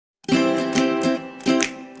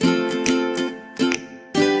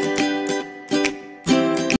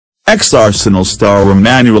Ex-Arsenal star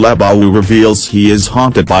Emmanuel Eboue reveals he is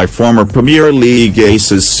haunted by former Premier League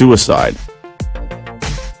ace's suicide.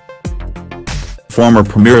 Former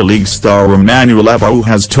Premier League star Emmanuel Eboue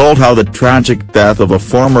has told how the tragic death of a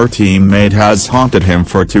former teammate has haunted him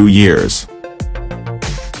for 2 years.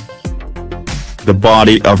 The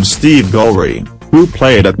body of Steve Gohouri, who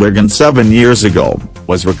played at Wigan 7 years ago,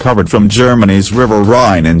 was recovered from Germany's river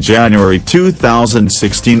Rhein in January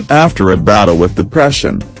 2016 after a battle with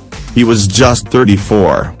depression. He was just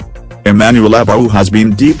 34. Emmanuel Eboue has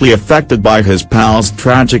been deeply affected by his pal's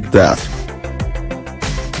tragic death.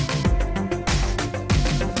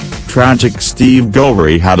 Tragic Steve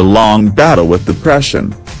Gohouri had a long battle with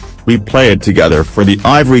depression. "We played together for the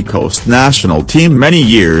Ivory Coast national team many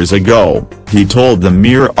years ago," he told the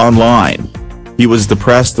Mirror Online. "He was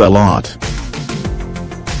depressed a lot.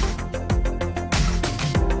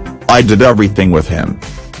 I did everything with him.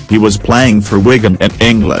 He was playing for Wigan in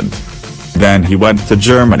England. Then he went to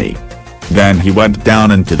Germany. Then he went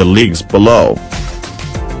down into the leagues below.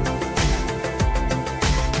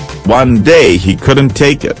 One day he couldn't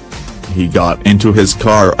take it. He got into his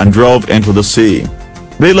car and drove into the sea.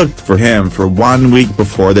 They looked for him for 1 week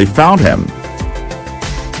before they found him.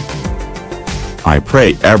 I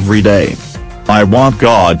pray every day. I want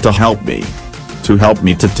God to help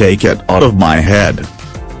me to take it out of my head.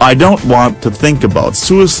 I don't want to think about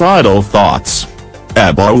suicidal thoughts."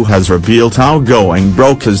 Eboue has revealed how going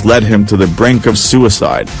broke has led him to the brink of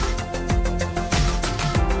suicide.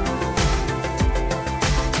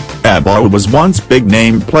 Eboue was once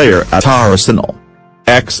big-name player at Arsenal.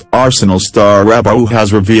 Ex-Arsenal star Eboue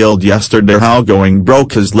has revealed yesterday how going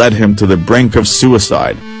broke has led him to the brink of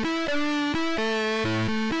suicide.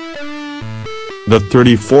 The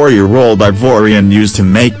 34-year-old Ivorian used to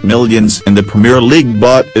make millions in the Premier League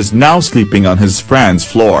but is now sleeping on his friend's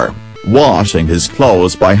floor, washing his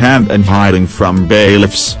clothes by hand and hiding from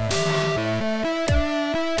bailiffs.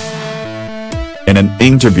 In an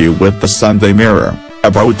interview with the Sunday Mirror,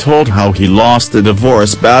 Eboue told how he lost a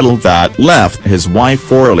divorce battle that left his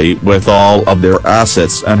wife Orly with all of their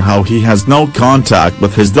assets and how he has no contact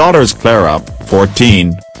with his daughters Clara, 14,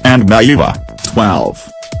 and Maeva, 12.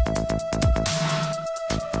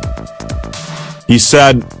 He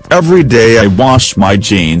said, "Every day I wash my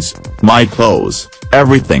jeans, my clothes,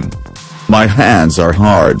 everything. My hands are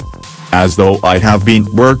hard. As though I have been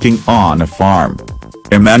working on a farm."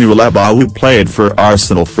 Emmanuel Eboue played for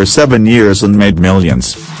Arsenal for 7 years and made millions.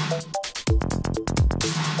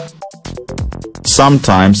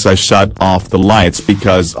 "Sometimes I shut off the lights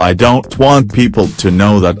because I don't want people to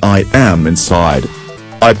know that I am inside.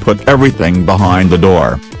 I put everything behind the door.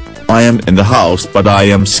 I am in the house but I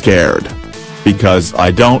am scared. Because I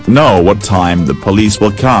don't know what time the police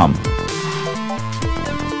will come.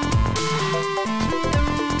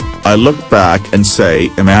 I look back and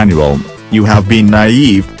say, Emmanuel, you have been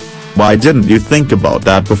naive. Why didn't you think about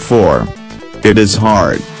that before? It is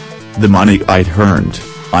hard. The money I'd earned,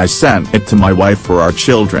 I sent it to my wife for our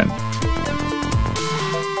children."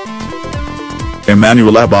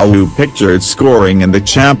 Emmanuel Eboue pictured scoring in the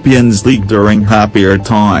Champions League during happier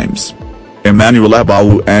times. Emmanuel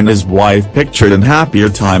Eboue and his wife pictured in happier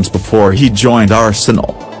times before he joined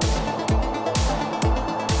Arsenal.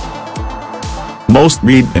 Most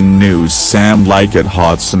read in news Sam like it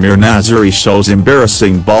hot Samir Nasri shows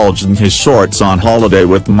embarrassing bulge in his shorts on holiday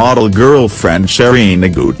with model girlfriend Sharina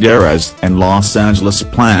Gutierrez, and Los Angeles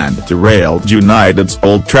planned derailed United's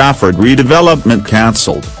Old Trafford redevelopment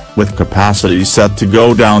cancelled, with capacity set to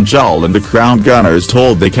go down. Jull and the Crown Gunners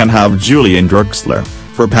told they can have Julian Draxler.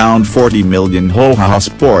 For £40 million. Ho-ha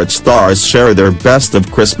sports stars share their best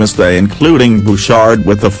of Christmas Day, including Bouchard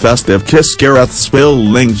with a festive kiss. Gareth's will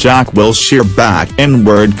link Jack Wilshere back in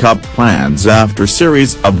World Cup plans after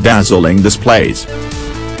series of dazzling displays.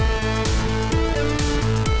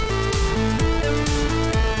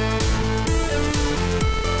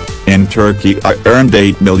 In Turkey I earned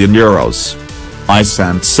 €8 million. I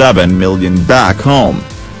sent 7 million back home.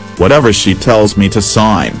 Whatever she tells me to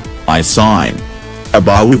sign, I sign.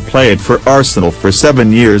 Eboue played for Arsenal for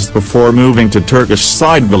 7 years before moving to Turkish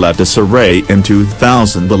side Galatasaray in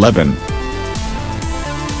 2011.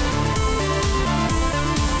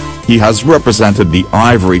 He has represented the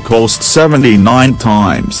Ivory Coast 79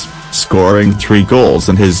 times, scoring 3 goals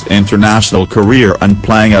in his international career and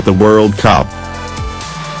playing at the World Cup.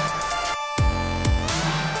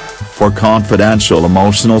 For confidential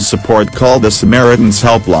emotional support, call the Samaritans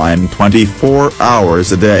helpline 24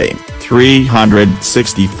 hours a day,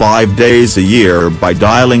 365 days a year by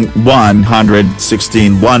dialing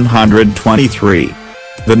 116 123.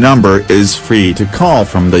 The number is free to call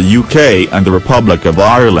from the UK and the Republic of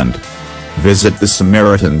Ireland. Visit the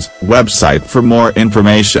Samaritans website for more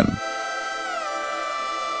information.